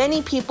 through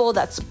many people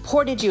that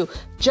supported you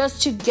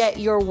just to get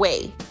your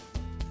way.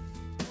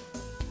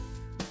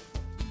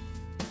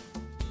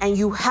 And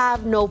you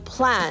have no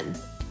plan,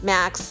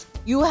 Max.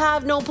 You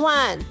have no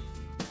plan.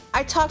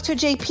 I talked to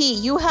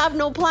JP. You have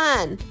no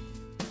plan.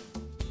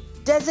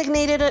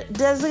 Designating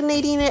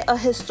it a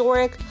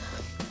historic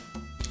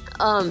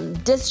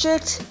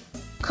district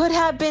could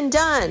have been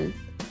done.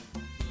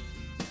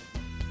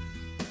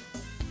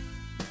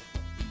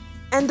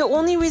 And the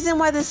only reason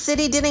why the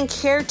city didn't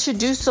care to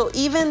do so,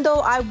 even though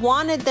I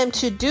wanted them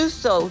to do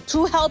so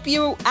to help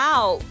you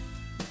out,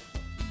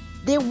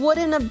 they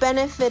wouldn't have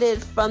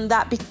benefited from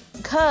that,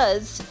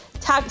 because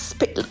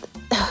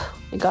oh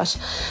my gosh,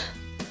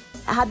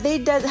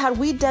 had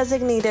we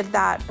designated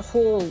that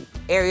whole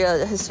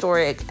area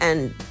historic,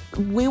 and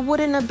we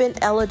wouldn't have been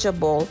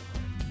eligible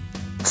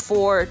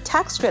for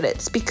tax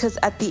credits, because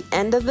at the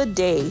end of the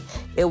day,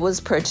 it was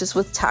purchased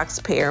with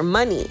taxpayer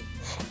money.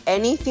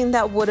 Anything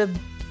that would have,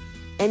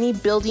 any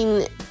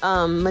building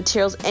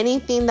materials,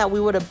 anything that we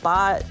would have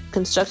bought,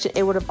 construction,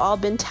 it would have all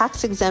been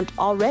tax exempt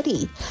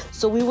already.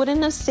 So we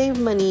wouldn't have saved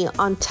money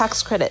on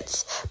tax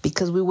credits,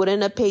 because we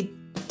wouldn't have paid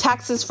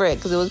taxes for it,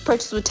 because it was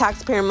purchased with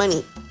taxpayer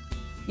money.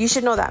 You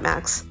should know that,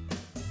 Max.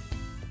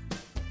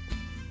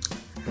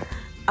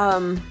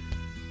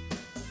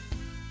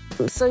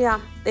 So yeah,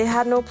 they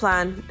had no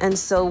plan. And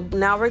so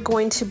now we're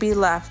going to be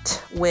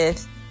left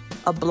with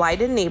a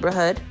blighted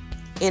neighborhood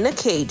in a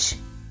cage,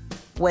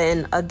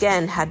 when,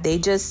 again, had they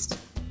just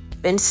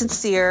been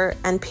sincere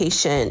and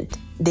patient,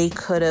 they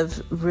could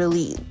have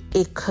really,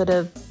 it could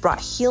have brought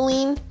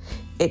healing.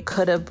 It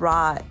could have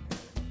brought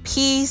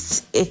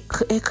peace. It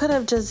could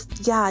have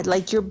just, yeah,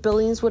 like, your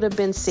buildings would have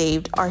been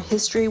saved. Our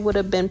history would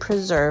have been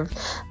preserved.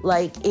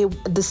 Like, they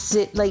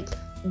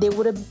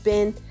would have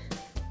been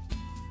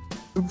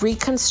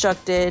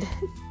reconstructed.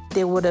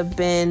 They would have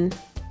been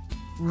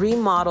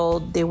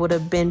remodeled. They would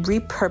have been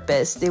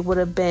repurposed. They would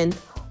have been,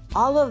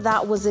 all of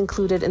that was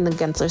included in the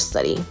Gensler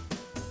study.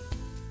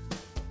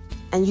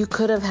 And you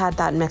could have had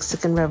that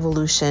Mexican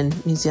Revolution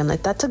Museum.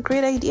 Like, that's a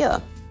great idea.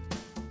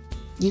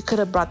 You could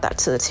have brought that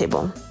to the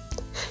table.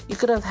 You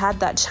could have had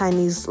that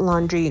Chinese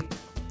Laundry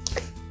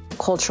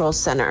Cultural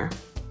Center.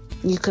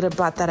 You could have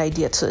brought that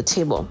idea to the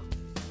table,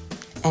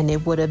 and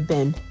it would have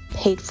been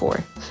paid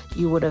for.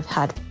 You would have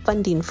had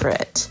funding for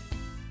it.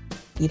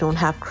 You don't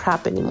have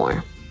crap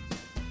anymore.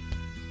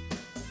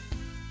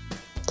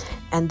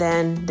 And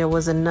then there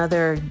was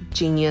another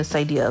genius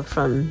idea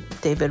from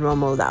David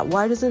Romo, that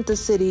why doesn't the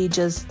city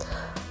just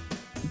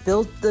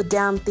build the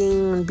damn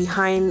thing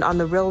behind, on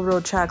the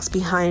railroad tracks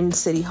behind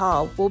City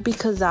Hall? Well,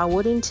 because that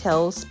would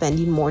entail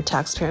spending more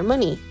taxpayer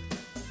money.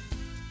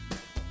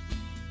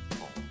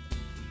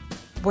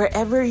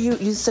 Wherever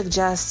you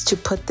suggest to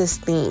put this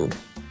thing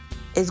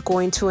is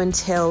going to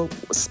entail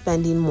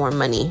spending more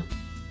money.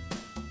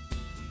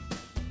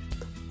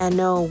 And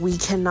no, we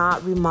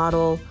cannot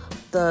remodel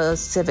the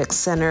Civic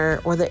Center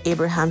or the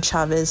Abraham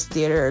Chavez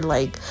Theater.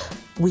 Like,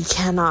 we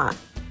cannot.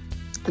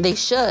 They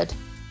should,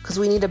 because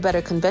we need a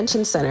better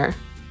convention center.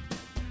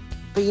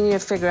 But you need to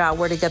figure out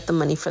where to get the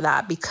money for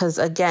that, because,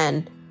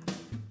 again,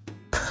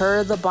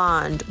 per the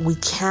bond, we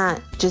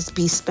can't just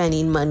be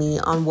spending money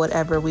on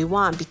whatever we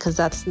want, because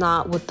that's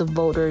not what the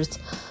voters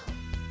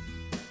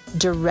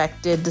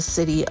directed the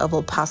city of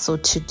El Paso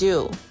to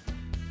do.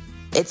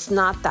 It's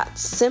not that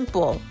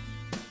simple.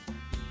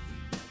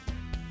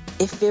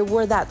 If it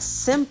were that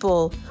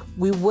simple,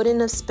 we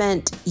wouldn't have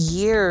spent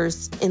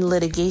years in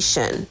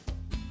litigation.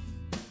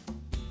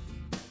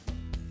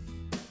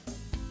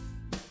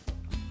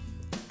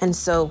 And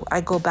so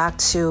I go back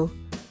to,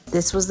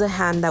 this was the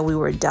hand that we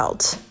were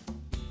dealt.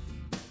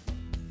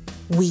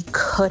 We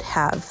could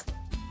have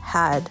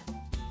had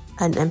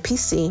an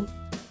MPC.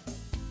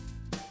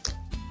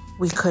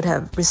 We could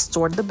have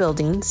restored the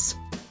buildings.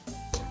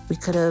 We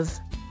could have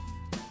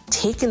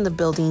taken the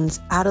buildings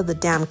out of the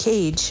damn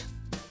cage.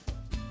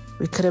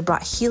 We could have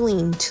brought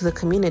healing to the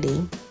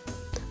community.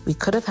 We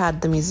could have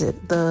had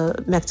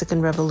the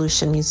Mexican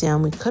Revolution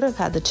Museum. We could have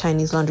had the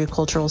Chinese Laundry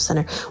Cultural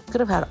Center. We could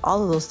have had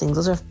all of those things.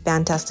 Those are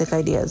fantastic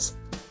ideas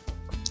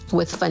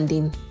with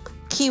funding.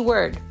 Key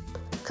word,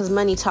 because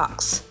money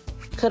talks.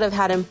 Could have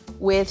had him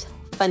with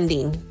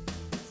funding.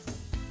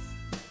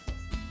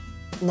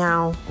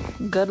 Now,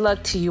 good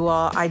luck to you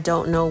all. I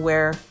don't know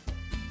where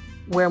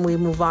we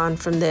move on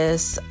from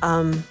this.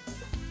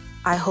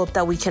 I hope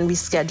that we can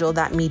reschedule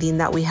that meeting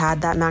that we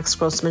had that Max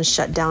Grossman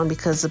shut down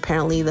because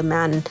apparently the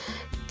man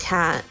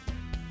can't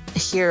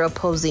hear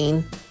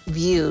opposing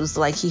views.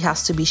 Like, he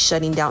has to be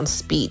shutting down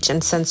speech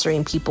and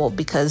censoring people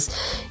because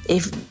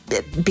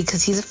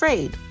he's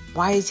afraid.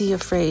 Why is he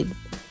afraid?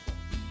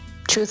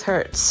 Truth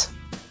hurts.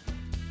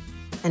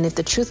 And if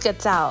the truth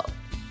gets out,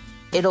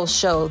 it'll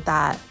show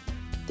that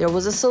there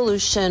was a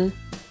solution.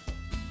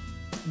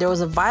 There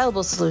was a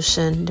viable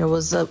solution. There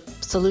was a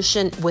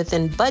solution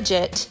within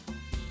budget.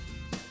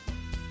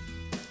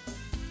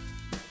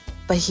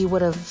 But he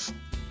would have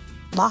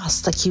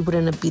lost. Like, he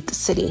wouldn't have beat the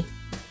city.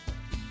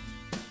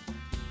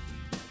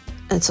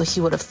 And so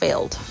he would have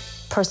failed.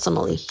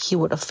 Personally, he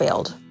would have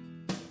failed.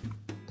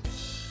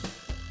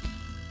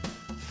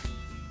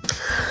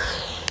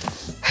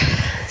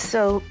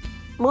 So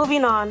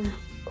moving on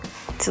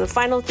to the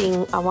final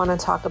thing I want to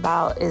talk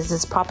about is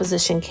this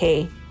Proposition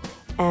K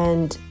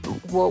and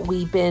what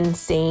we've been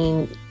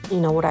saying,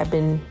 what I've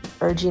been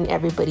urging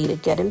everybody to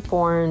get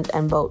informed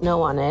and vote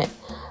no on it.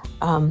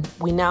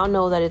 We now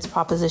know that it's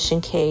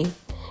Proposition K,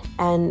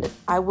 and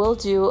I will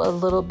do a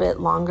little bit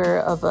longer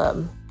of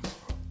a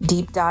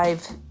deep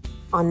dive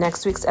on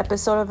next week's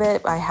episode of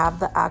it. I have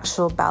the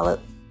actual ballot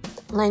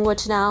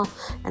language now,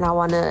 and I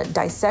want to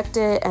dissect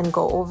it and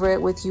go over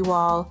it with you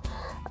all.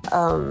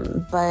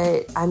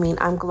 But I mean,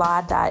 I'm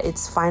glad that we're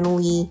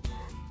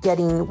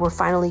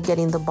finally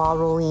getting the ball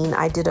rolling.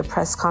 I did a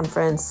press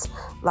conference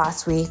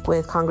last week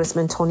with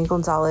Congressman Tony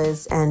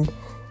Gonzalez and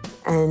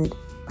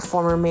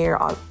former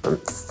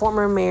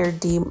Mayor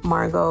Dee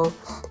Margo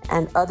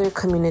and other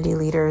community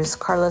leaders.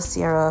 Carla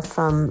Sierra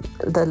from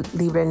the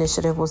Libre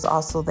Initiative was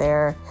also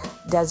there.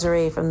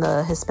 Desiree from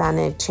the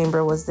Hispanic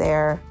Chamber was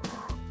there.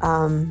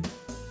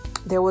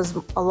 There was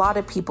a lot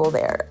of people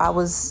there. I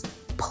was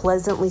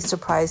pleasantly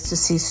surprised to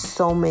see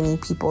so many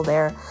people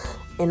there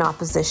in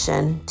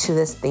opposition to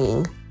this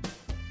thing.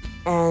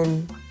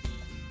 And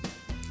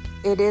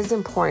it is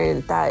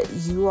important that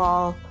you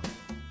all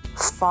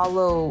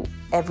follow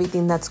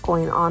everything that's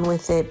going on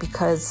with it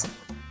because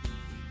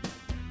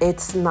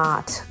it's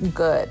not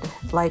good.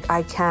 Like,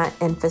 I can't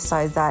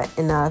emphasize that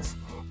enough.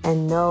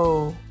 And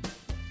no,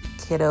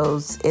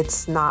 kiddos,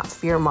 it's not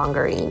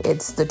fear-mongering.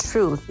 It's the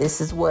truth. This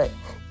is what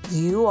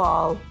you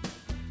all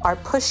are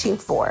pushing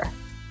for.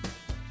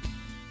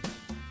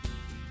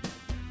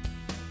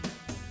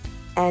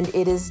 And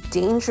it is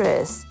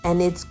dangerous,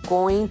 and it's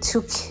going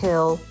to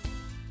kill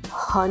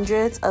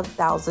hundreds of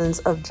thousands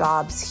of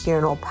jobs here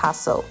in El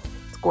Paso.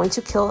 It's going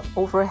to kill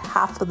over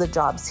half of the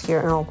jobs here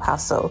in El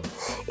Paso.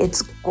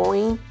 It's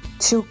going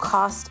to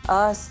cost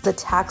us, the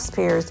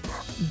taxpayers,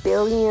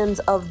 billions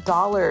of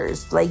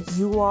dollars. Like,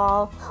 you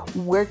all,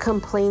 we're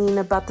complaining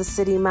about the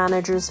city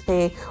manager's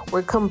pay.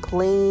 We're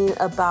complaining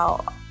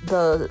about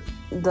the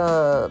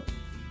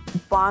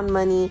bond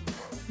money.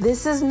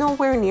 This is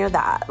nowhere near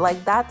that.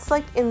 Like, that's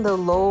like in the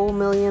low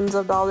millions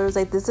of dollars.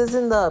 Like, this is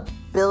in the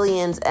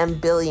billions and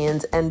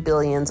billions and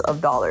billions of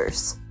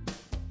dollars.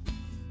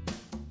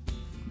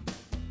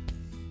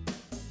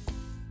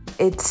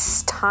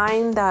 It's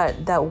time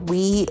that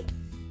we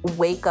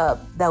wake up,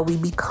 that we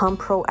become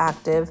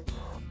proactive,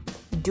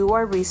 do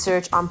our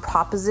research on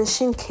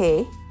Proposition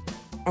K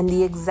and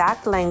the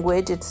exact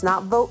language. It's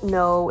not vote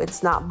no,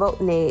 it's not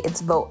vote nay, it's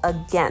vote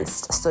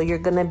against. So you're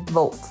going to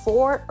vote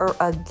for or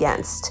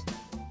against.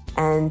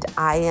 And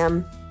I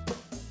am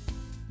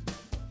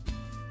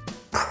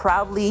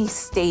proudly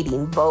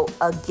stating vote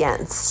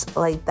against.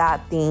 Like,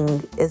 that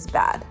thing is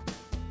bad.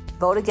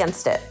 Vote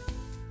against it.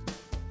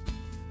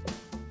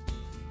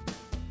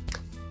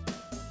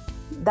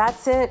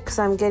 That's it, because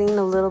I'm getting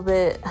a little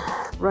bit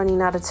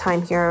running out of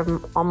time here.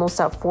 I'm almost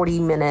at 40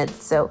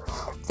 minutes. So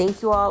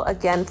thank you all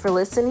again for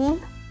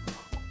listening.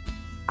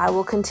 I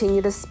will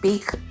continue to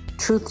speak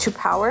truth to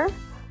power.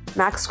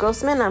 Max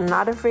Grossman, I'm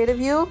not afraid of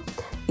you.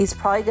 He's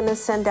probably going to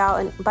send out,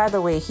 and by the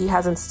way, he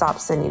hasn't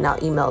stopped sending out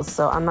emails,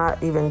 so I'm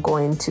not even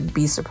going to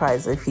be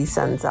surprised if he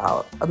sends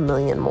out 1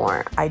 million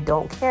more. I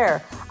don't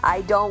care.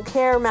 I don't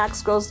care,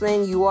 Max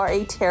Grossman. You are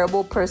a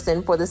terrible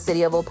person for the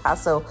city of El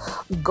Paso.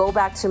 Go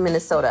back to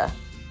Minnesota.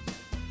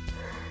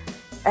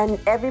 And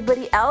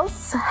everybody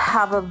else,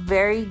 have a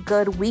very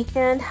good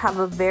weekend. Have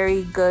a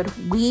very good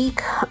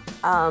week.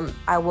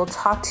 I will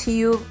talk to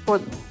you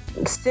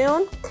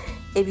soon.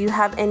 If you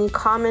have any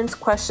comments,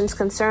 questions,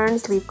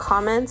 concerns, leave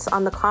comments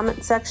on the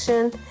comment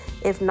section.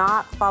 If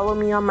not, follow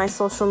me on my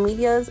social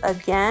medias.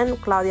 Again,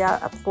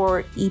 Claudia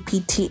for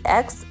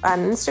EPTX on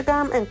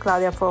Instagram and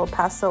Claudia for El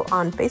Paso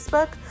on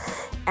Facebook.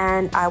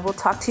 And I will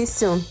talk to you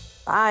soon.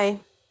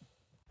 Bye.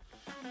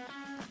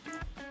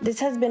 This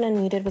has been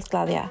Unmuted with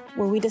Claudia,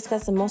 where we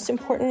discuss the most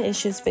important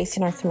issues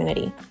facing our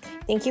community.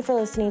 Thank you for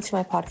listening to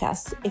my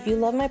podcast. If you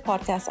love my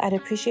podcast, I'd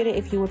appreciate it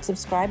if you would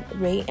subscribe,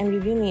 rate, and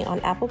review me on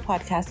Apple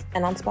Podcasts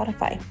and on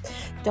Spotify.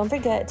 Don't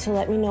forget to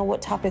let me know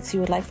what topics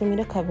you would like for me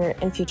to cover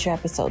in future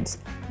episodes.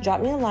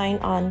 Drop me a line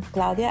on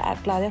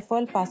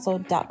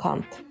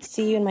claudia@claudiaforelpaso.com.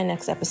 See you in my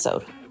next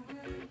episode.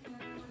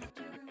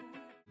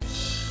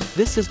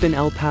 This has been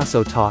El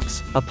Paso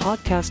Talks, a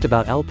podcast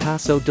about El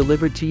Paso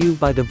delivered to you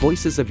by the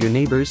voices of your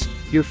neighbors,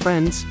 your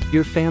friends,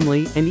 your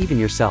family, and even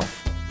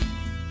yourself.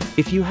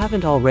 If you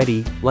haven't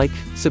already, like,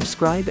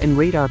 subscribe, and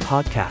rate our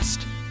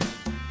podcast.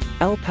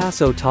 El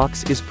Paso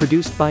Talks is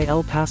produced by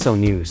El Paso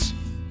News.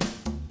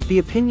 The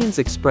opinions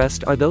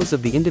expressed are those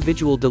of the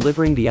individual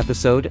delivering the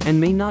episode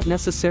and may not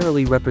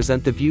necessarily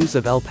represent the views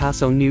of El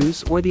Paso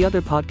News or the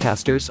other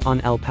podcasters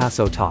on El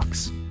Paso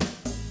Talks.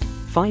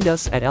 Find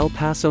us at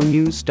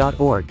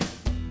elpasonews.org.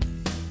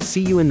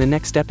 See you in the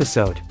next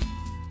episode.